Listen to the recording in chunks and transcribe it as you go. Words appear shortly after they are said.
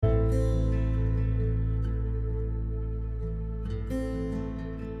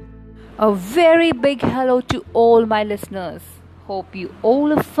A very big hello to all my listeners. Hope you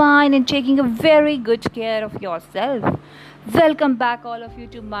all are fine and taking a very good care of yourself. Welcome back, all of you,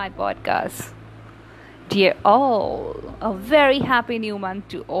 to my podcast. Dear all, a very happy new month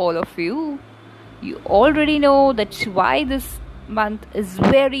to all of you. You already know that's why this month is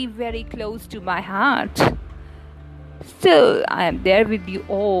very, very close to my heart. Still, I am there with you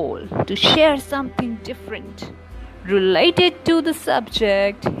all to share something different related to the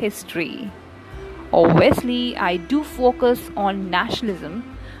subject history. Obviously, I do focus on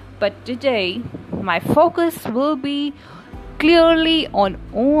nationalism, but today my focus will be clearly on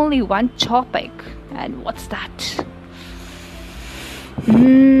only one topic. And what's that?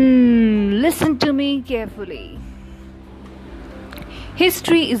 Listen to me carefully.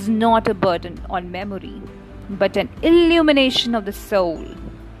 History is not a burden on memory, but an illumination of the soul.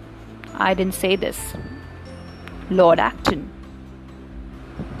 I didn't say this. Lord Acton,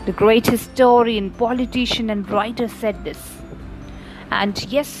 the great historian, politician and writer, said this. And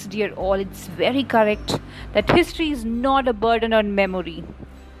yes, dear all, it's very correct that history is not a burden on memory.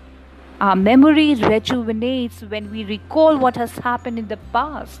 Our memory rejuvenates when we recall what has happened in the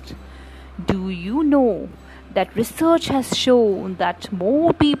past. Do you know that research has shown that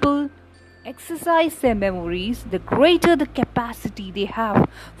more people exercise their memories, the greater the capacity they have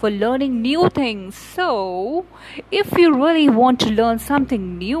for learning new things? So, if you really want to learn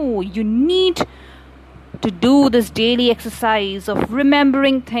something new, you need to do this daily exercise of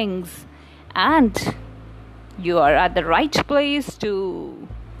remembering things, and you are at the right place to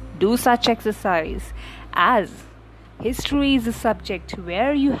do such exercise, as history is a subject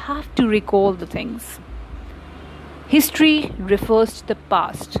where you have to recall the things. History refers to the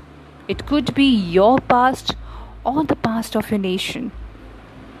past. It could be your past or the past of your nation.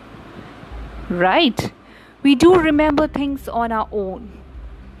 Right? We do remember things on our own.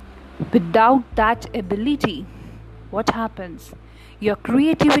 Without that ability, what happens? Your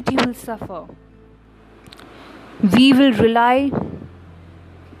creativity will suffer. We will rely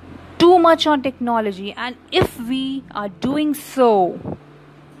too much on technology, and if we are doing so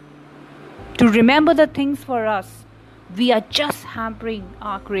to remember the things for us, we are just hampering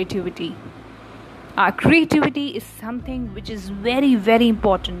our creativity. Our creativity is something which is very, very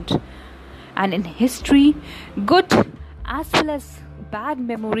important. And in history, good as well as bad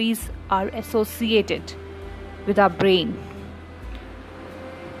memories are associated with our brain.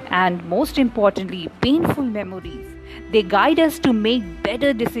 And most importantly, painful memories. They guide us to make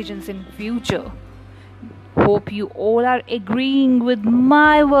better decisions in future. Hope you all are agreeing with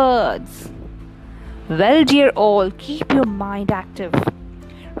my words. Well, dear all, keep your mind active.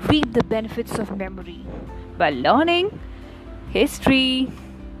 Reap the benefits of memory by learning history.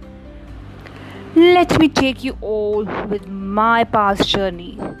 Let me take you all with my past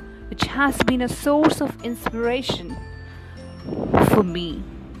journey, which has been a source of inspiration for me.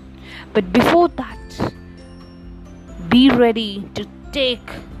 But before that, be ready to take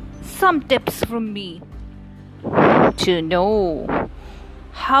some tips from me to know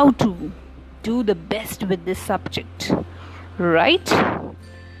how to do the best with this subject, right?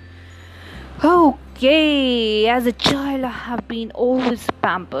 Okay, as a child I have been always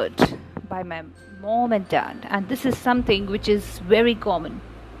pampered by my mom and dad, and this is something which is very common.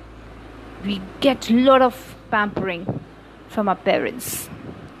 We get a lot of pampering from our parents,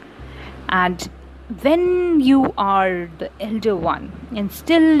 and when you are the elder one and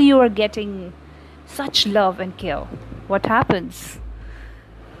still you are getting such love and care, what happens?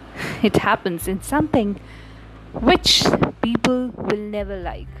 It happens in something which people will never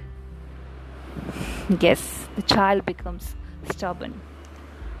like. Yes, the child becomes stubborn.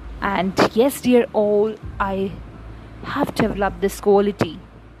 And yes, dear all, I have developed this quality.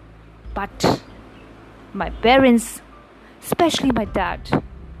 But my parents, especially my dad,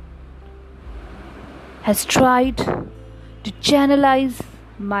 has tried to channelize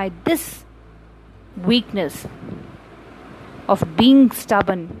my this weakness of being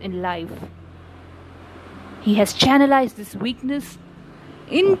stubborn in life. He has channelized this weakness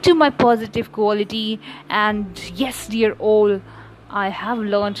into my positive quality, and yes, dear all, I have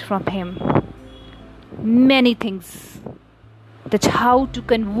learned from him many things, that how to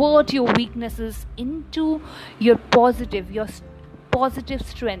convert your weaknesses into your positive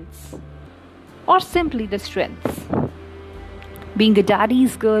strengths, or simply the strengths. Being a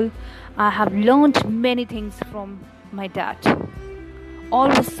daddy's girl, I have learned many things from my dad.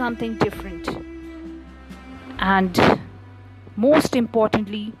 Always something different. And most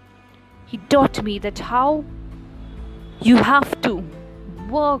importantly, he taught me that how you have to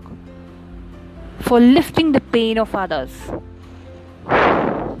work for lifting the pain of others.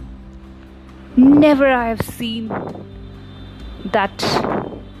 Never I have seen that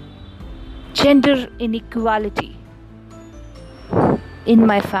gender inequality in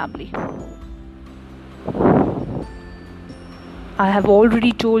my family. I have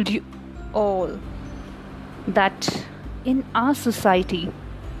already told you all that in our society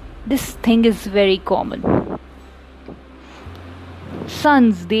this thing is very common.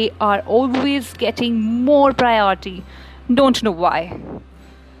 Sons, they are always getting more priority. Don't know why.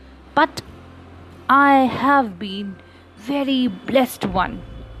 But I have been very blessed one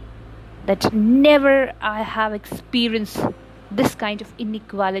that never I have experienced this kind of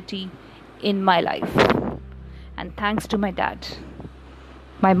inequality in my life. And thanks to my dad,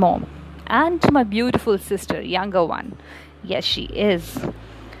 my mom, and to my beautiful sister, younger one. Yes, she is.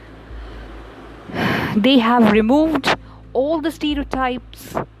 They have removed all the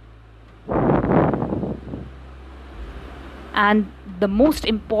stereotypes, and the most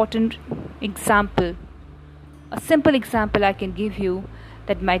important example, a simple example I can give you,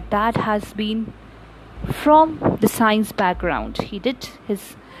 that my dad has been from the science background. He did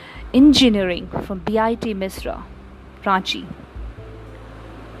his engineering from BIT Misra, Ranchi,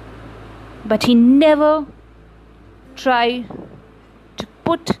 but he never tried to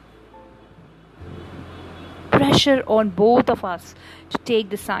put pressure on both of us to take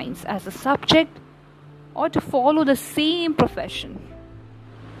the science as a subject or to follow the same profession.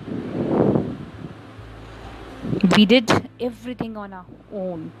 We did everything on our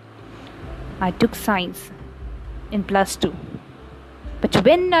own. I took science in +2, but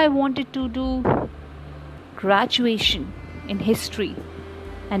when I wanted to do graduation in history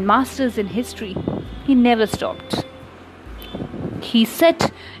and masters in history, he never stopped. He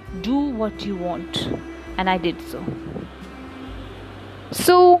said, do what you want, and I did so.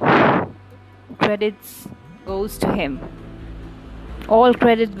 So credits goes to him. All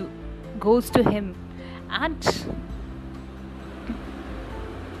credit goes to him. And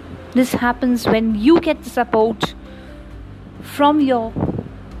this happens when you get the support from your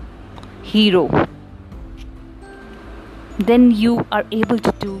hero. Then you are able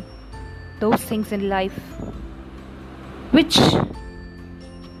to do those things in life which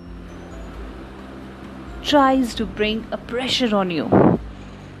tries to bring a pressure on you.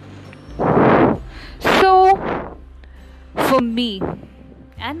 So for me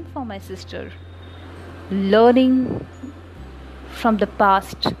and for my sister, learning from the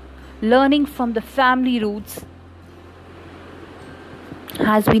past, learning from the family roots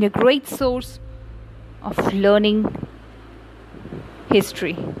has been a great source of learning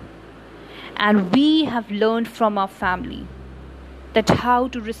history. And we have learned from our family that how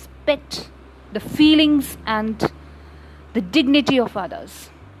to respect the feelings and the dignity of others.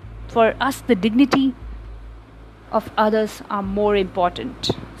 For us, the dignity of others are more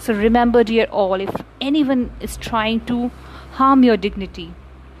important. So remember, dear all, if anyone is trying to harm your dignity,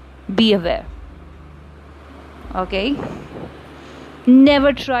 be aware. Okay?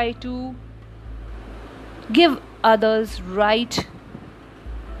 Never try to give others right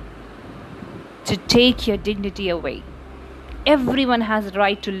to take your dignity away. Everyone has a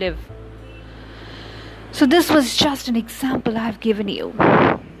right to live. So this was just an example I've given you.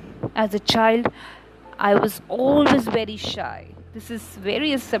 As a child, I was always very shy. This is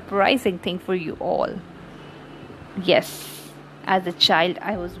very surprising thing for you all. Yes, as a child,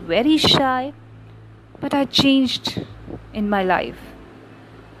 I was very shy, but I changed in my life.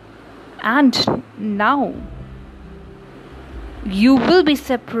 And now, you will be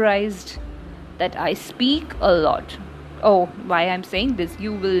surprised that I speak a lot. Oh, why I'm saying this?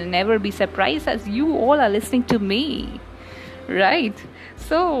 You will never be surprised as you all are listening to me. Right?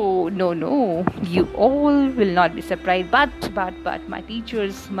 So, no, you all will not be surprised. But my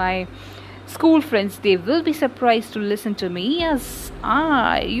teachers, my school friends, they will be surprised to listen to me, as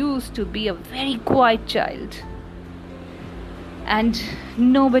I used to be a very quiet child. And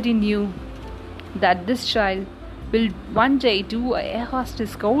nobody knew that this child will one day do a air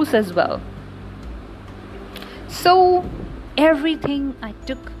hostess course as well. So everything I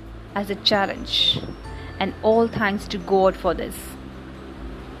took as a challenge, and all thanks to God for this.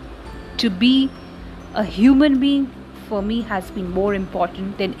 To be a human being for me has been more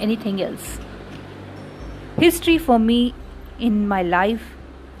important than anything else. History for me in my life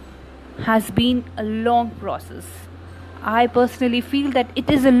has been a long process. I personally feel that it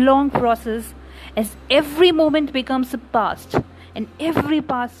is a long process, as every moment becomes a past, and every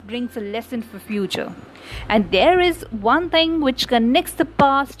past brings a lesson for future. And there is one thing which connects the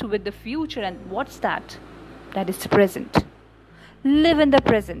past with the future, and what's that? That is the present. Live in the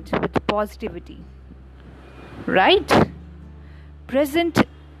present with positivity. Right? Present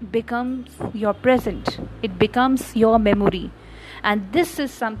becomes your present, it becomes your memory, and this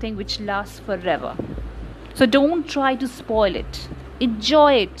is something which lasts forever. So don't try to spoil it,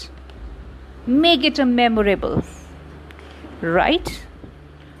 enjoy it, make it a memorable, right?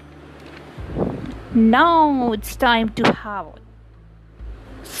 Now it's time to have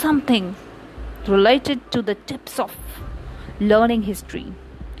something related to the tips of learning history.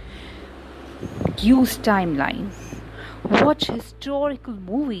 Use timeline, watch historical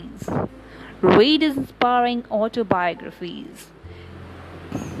movies, read inspiring autobiographies,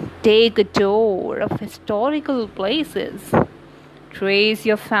 take a tour of historical places, trace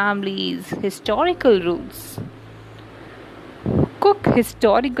your family's historical roots, cook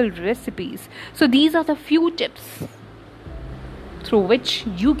historical recipes. So these are the few tips through which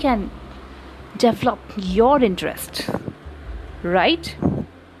you can develop your interest, right?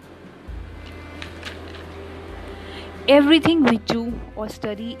 Everything we do or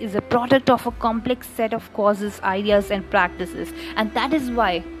study is a product of a complex set of causes, ideas, and practices, and that is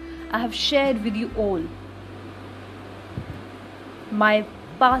why I have shared with you all my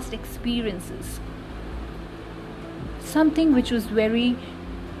past experiences, something which was very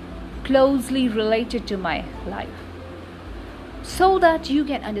closely related to my life, so that you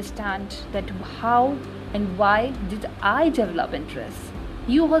can understand that how and why did I develop interest.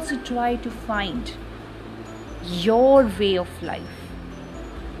 You also try to find your way of life.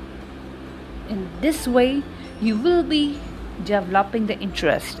 In this way, you will be developing the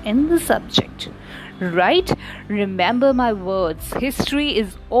interest in the subject, right? Remember my words, history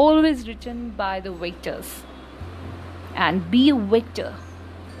is always written by the victors. And be a victor,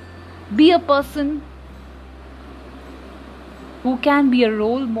 be a person who can be a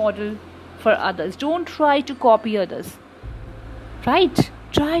role model for others. Don't try to copy others, right?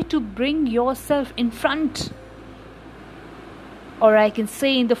 Try to bring yourself in front, or I can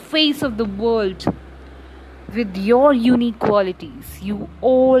say in the face of the world, with your unique qualities. You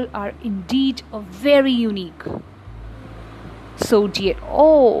all are indeed a very unique. So dear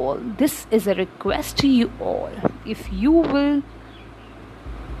all, this is a request to you all. If you will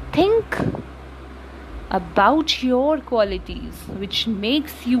think about your qualities which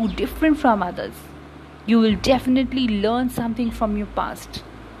makes you different from others, you will definitely learn something from your past,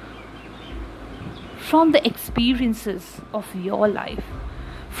 from the experiences of your life,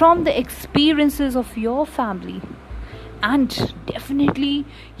 from the experiences of your family, and definitely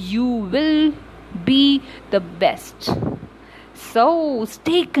you will be the best. So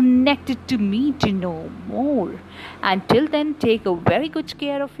stay connected to me to know more. Until then, take a very good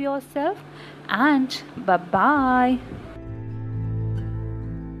care of yourself, and bye bye.